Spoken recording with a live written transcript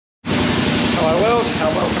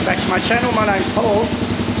welcome back to my channel. My name's Paul.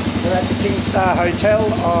 We're at the King Star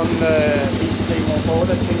Hotel on the East Timor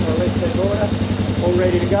border, Timor Leste border, all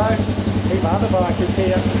ready to go. Heap of other bikers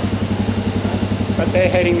here, but they're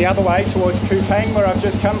heading the other way towards Kupang, where I've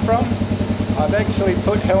just come from. I've actually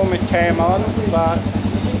put helmet cam on, but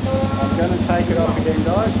I'm going to take it off again,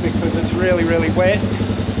 guys, because it's really wet.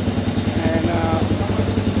 And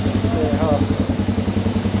yeah,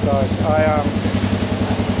 guys,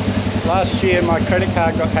 last year my credit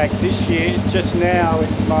card got hacked. This year, just now,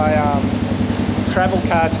 it's my travel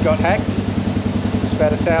cards got hacked. It's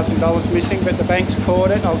about $1,000 missing, but the bank's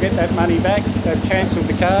caught it. I'll get that money back. They've cancelled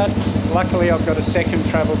the card. Luckily, I've got a second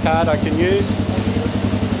travel card I can use.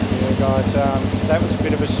 Yeah, guys, that was a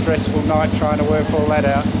bit of a stressful night trying to work all that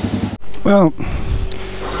out. Well,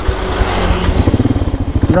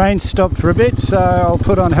 rain stopped for a bit, so I'll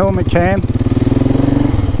put on helmet cam.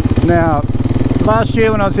 Now, last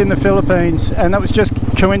year when I was in the Philippines, and that was just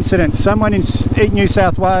coincidence, someone in New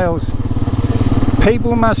South Wales,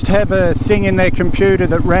 people must have a thing in their computer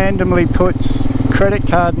that randomly puts credit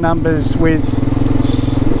card numbers with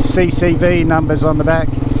CCV numbers on the back.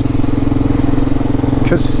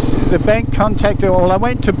 Because the bank contacted, well, I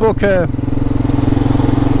went to book a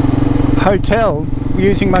hotel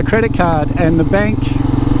using my credit card, and the bank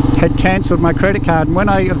had cancelled my credit card, and when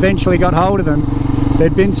I eventually got hold of them,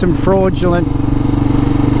 there'd been some fraudulent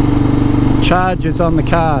charges on the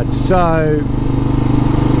card, so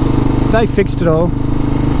they fixed it all.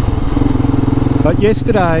 But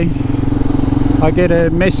yesterday I get a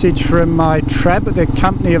message from the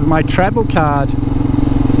company of my travel card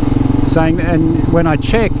saying, and when I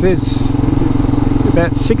checked, there's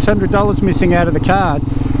about $600 missing out of the card,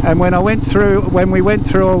 and when we went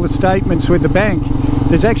through all the statements with the bank,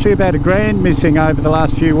 there's actually about $1,000 missing over the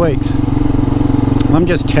last few weeks. I'm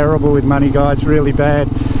just terrible with money, guys, really bad.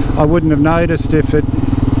 I wouldn't have noticed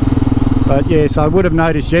but yes, I would have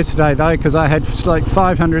noticed yesterday though, because I had like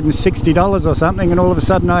 $560 or something, and all of a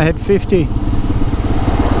sudden I had 50.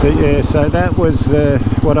 But yeah, so that was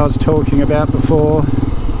what I was talking about before.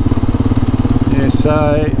 Yeah,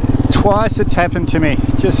 so twice it's happened to me,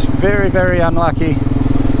 just very unlucky.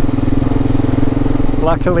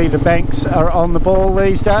 Luckily the banks are on the ball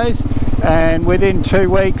these days, and within 2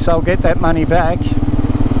 weeks I'll get that money back.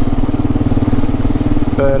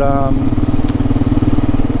 But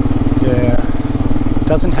yeah,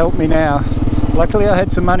 doesn't help me now. Luckily I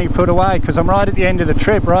had some money put away, because I'm right at the end of the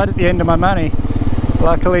trip, right at the end of my money.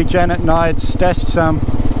 Luckily Janet and I had stashed some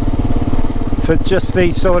for just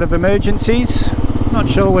these sort of emergencies. Not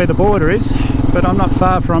sure where the border is, but I'm not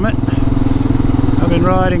far from it. I've been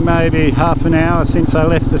riding maybe half an hour since I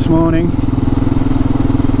left this morning,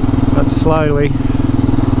 but slowly.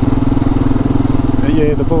 But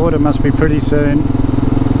yeah, the border must be pretty soon.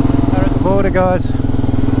 We're at the border, guys.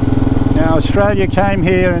 Now Australia came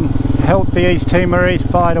here and helped the East Timorese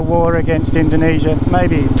fight a war against Indonesia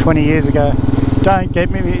maybe 20 years ago. Don't get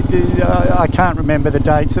me, I can't remember the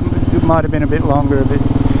dates, it might have been a bit longer,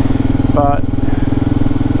 but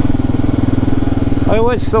I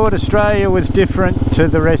always thought Australia was different to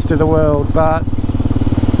the rest of the world, but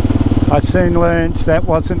I soon learned that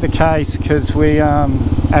wasn't the case, because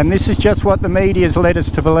and this is just what the media's led us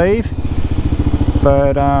to believe,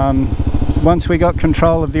 but once we got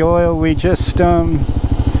control of the oil, we just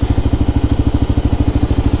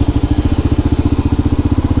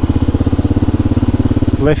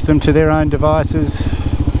left them to their own devices.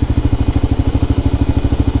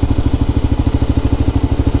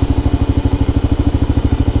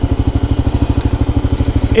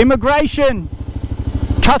 Immigration,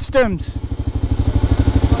 customs,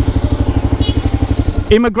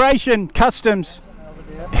 immigration, customs.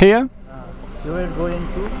 Here? You are going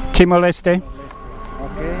to? Timor Leste.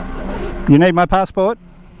 Okay. You need my passport?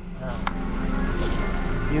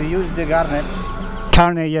 You use the garnet?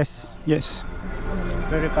 Carne, yes.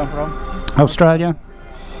 Where you come from? Australia.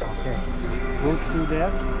 Okay. Go through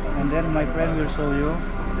there, and then my friend will show you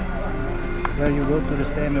where you go to the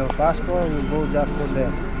stamp your passport. You go just for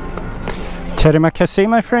there. Terima kasih,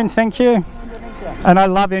 my friend, thank you. Indonesia. And I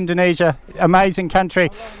love Indonesia, amazing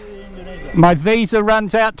country. My visa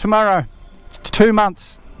runs out tomorrow. It's 2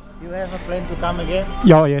 months. You have a plan to come again?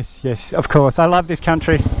 Oh yes, of course. I love this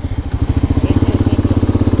country.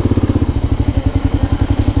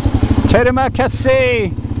 Terima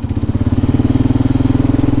kasih.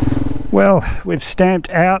 Well, we've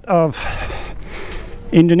stamped out of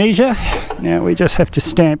Indonesia. Now we just have to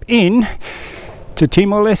stamp in to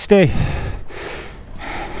Timor Leste.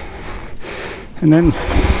 And then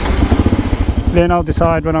I'll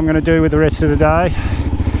decide what I'm going to do with the rest of the day.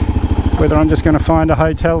 Whether I'm just going to find a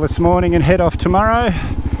hotel this morning and head off tomorrow,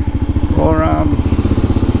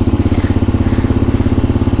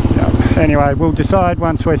 Anyway, we'll decide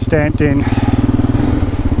once we're stamped in.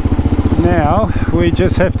 Now we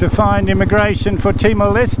just have to find immigration for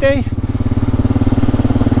Timor Leste,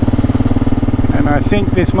 and I think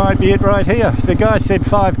this might be it right here. The guy said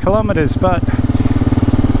 5 kilometers, but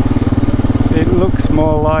it looks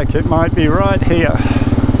more like it might be right here.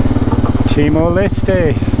 Timor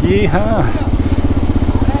Leste, yeehaw.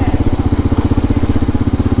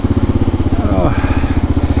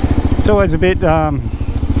 Oh, it's always a bit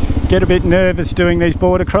get a bit nervous doing these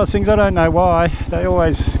border crossings. I don't know why. They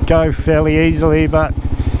always go fairly easily, but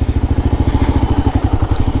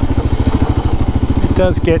it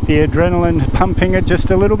does get the adrenaline pumping it just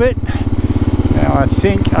a little bit. Now I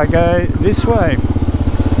think I go this way.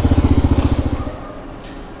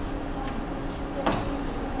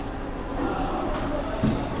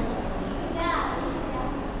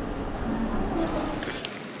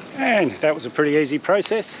 And that was a pretty easy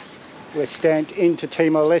process. We're stamped into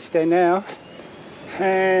Timor Leste now,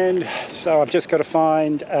 and so I've just got to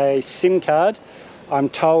find a SIM card. I'm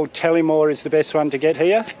told Telemore is the best one to get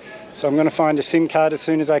here, so I'm going to find a SIM card as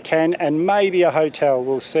soon as I can, and maybe a hotel.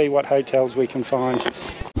 We'll see what hotels we can find.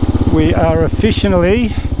 We are officially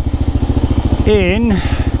in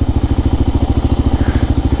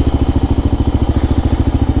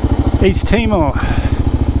East Timor.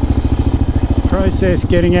 Process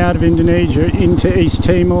getting out of Indonesia into East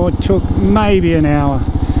Timor took maybe an hour.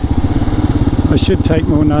 I should take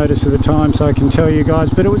more notice of the time so I can tell you guys,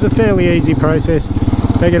 but it was a fairly easy process.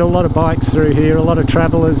 They get a lot of bikes through here, a lot of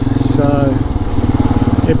travellers, so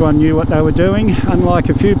everyone knew what they were doing, unlike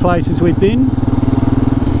a few places we've been.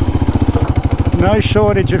 No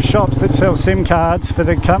shortage of shops that sell SIM cards for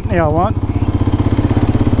the company I want,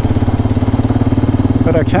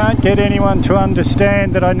 but I can't get anyone to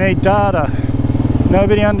understand that I need data.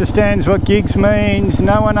 Nobody understands what gigs means,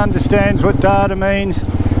 no one understands what data means,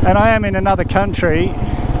 and I am in another country,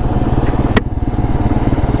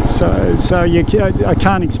 so I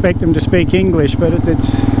can't expect them to speak English, but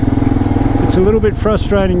it's a little bit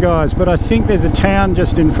frustrating, guys. But I think there's a town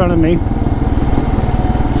just in front of me,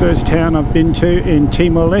 first town I've been to in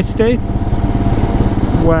Timor Leste.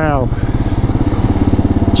 Wow,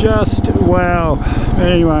 just wow.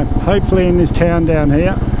 Anyway, hopefully in this town down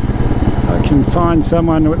here I can find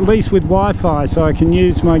someone at least with Wi-Fi so I can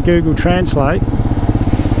use my Google Translate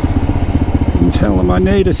and tell them I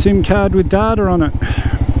need a SIM card with data on it.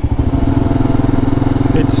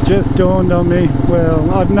 It's just dawned on me. Well,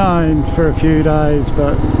 I've known for a few days,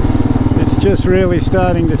 but it's just really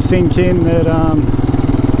starting to sink in that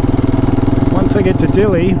once I get to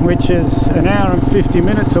Dili, which is an hour and 50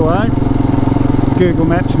 minutes away, Google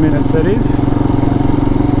Maps minutes that is,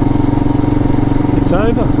 it's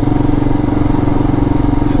over.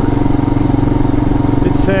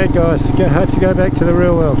 Sad, guys. Have to go back to the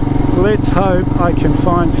real world. Let's hope I can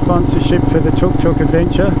find sponsorship for the Tuk Tuk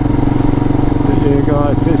adventure. But yeah,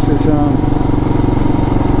 guys, this is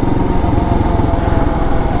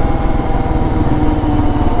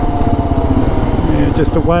yeah,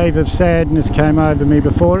 just a wave of sadness came over me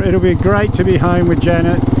before. It'll be great to be home with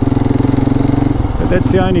Janet, but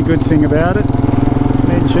that's the only good thing about it.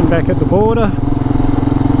 Mentioned back at the border,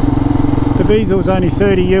 the visa was only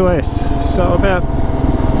 30 US, so about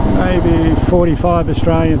maybe 45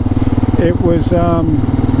 Australian. It was I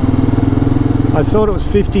thought it was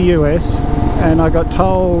 50 US, and I got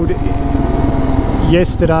told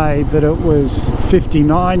yesterday that it was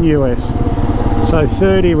 59 US, so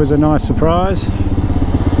 30 was a nice surprise.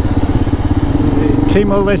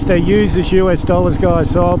 Timor Leste uses US dollars, guys,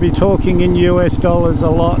 so I'll be talking in US dollars a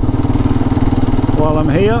lot while I'm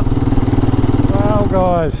here. Well,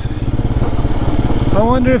 guys, I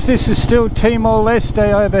wonder if this is still Timor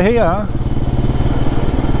Leste over here.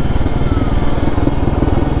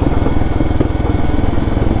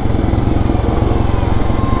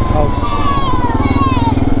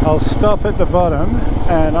 I'll stop at the bottom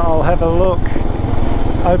and I'll have a look,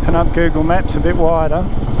 open up Google Maps a bit wider,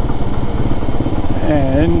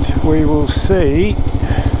 and we will see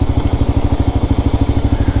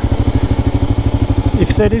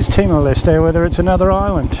if that is Timor Leste or whether it's another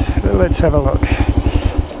island. But let's have a look.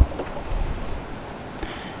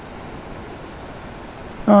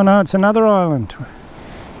 Oh no, it's another island.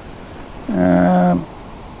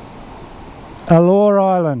 Alor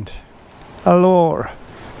Island. Alor.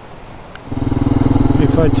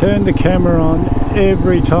 If I turned the camera on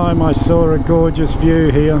every time I saw a gorgeous view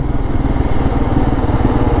here.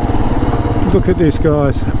 Look at this,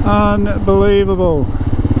 guys. Unbelievable.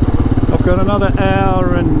 I've got another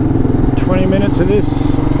hour and 20 minutes of this.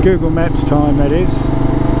 Google Maps time, that is.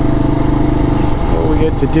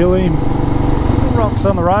 get to Dili. Rocks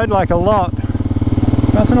on the road like a lot.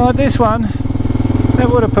 Nothing like this one. That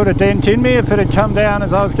would have put a dent in me if it had come down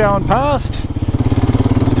as I was going past.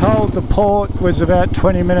 I was told the port was about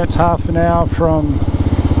 20 minutes, half an hour from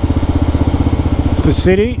the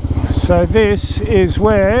city. So this is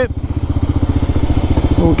where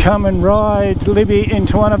we'll come and ride Libby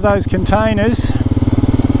into one of those containers.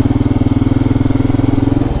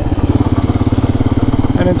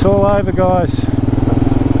 And it's all over, guys.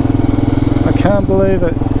 I can't believe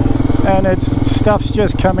it. And stuff's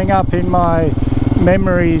just coming up in my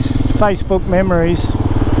memories, Facebook memories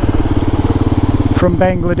from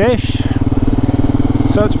Bangladesh.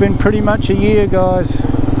 So it's been pretty much a year, guys,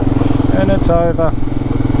 and it's over.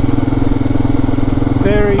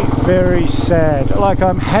 Very, very sad. Like,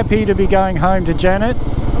 I'm happy to be going home to Janet,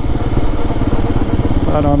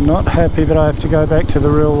 but I'm not happy that I have to go back to the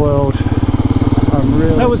real world.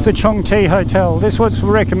 That was the Chong Ti Hotel. This was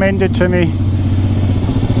recommended to me,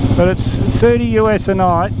 but it's 30 US a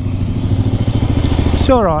night. It's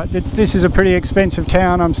alright. This is a pretty expensive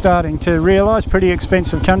town, I'm starting to realise. Pretty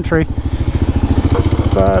expensive country,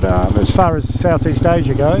 but as far as Southeast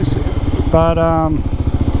Asia goes. But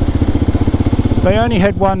they only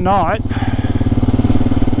had one night,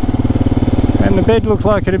 and the bed looked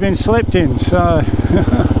like it had been slept in, so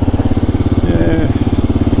yeah.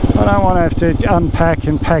 I don't want to have to unpack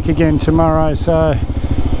and pack again tomorrow, so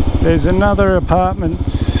there's another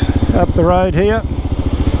apartments up the road here.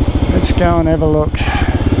 Let's go and have a look.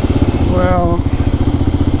 Well,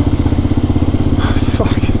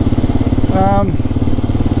 fuck.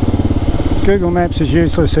 Google Maps is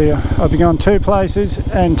useless here. I've been gone 2 places,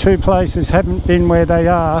 and 2 places haven't been where they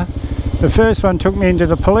are. The first one took me into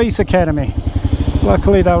the police academy.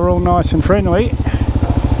 Luckily they were all nice and friendly.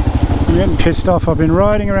 I'm getting pissed off. I've been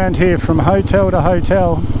riding around here from hotel to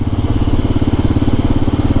hotel.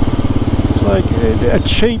 It's like a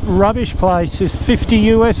cheap rubbish place is 50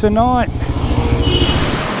 US a night.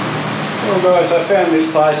 Well guys, I found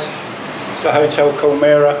this place. It's the Hotel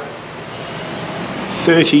Palmera.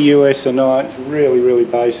 30 US a night. Really, really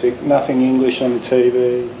basic. Nothing English on the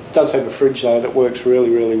TV. It does have a fridge though that works really,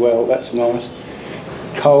 really well. That's nice.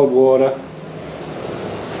 Cold water.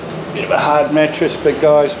 Bit of a hard mattress, but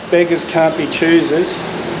guys, beggars can't be choosers.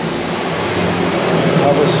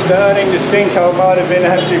 I was starting to think I might have been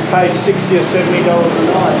have to pay $60 or $70 a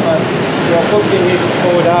night, but I booked in here for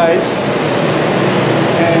 4 days,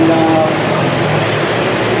 and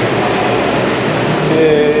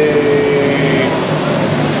the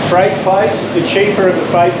freight place, the cheaper of the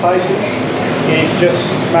freight places, is just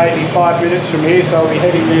maybe 5 minutes from here, so I'll be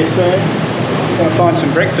heading there soon. I'm going to find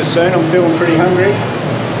some breakfast soon. I'm feeling pretty hungry.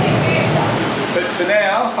 But for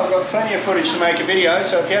now, I've got plenty of footage to make a video,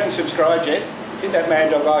 so if you haven't subscribed yet, hit that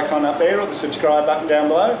mad dog icon up there or the subscribe button down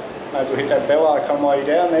below. Might as well hit that bell icon while you're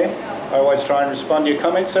down there. I always try and respond to your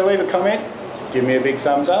comments, so leave a comment, give me a big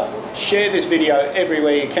thumbs up, share this video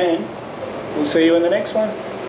everywhere you can. We'll see you in the next one.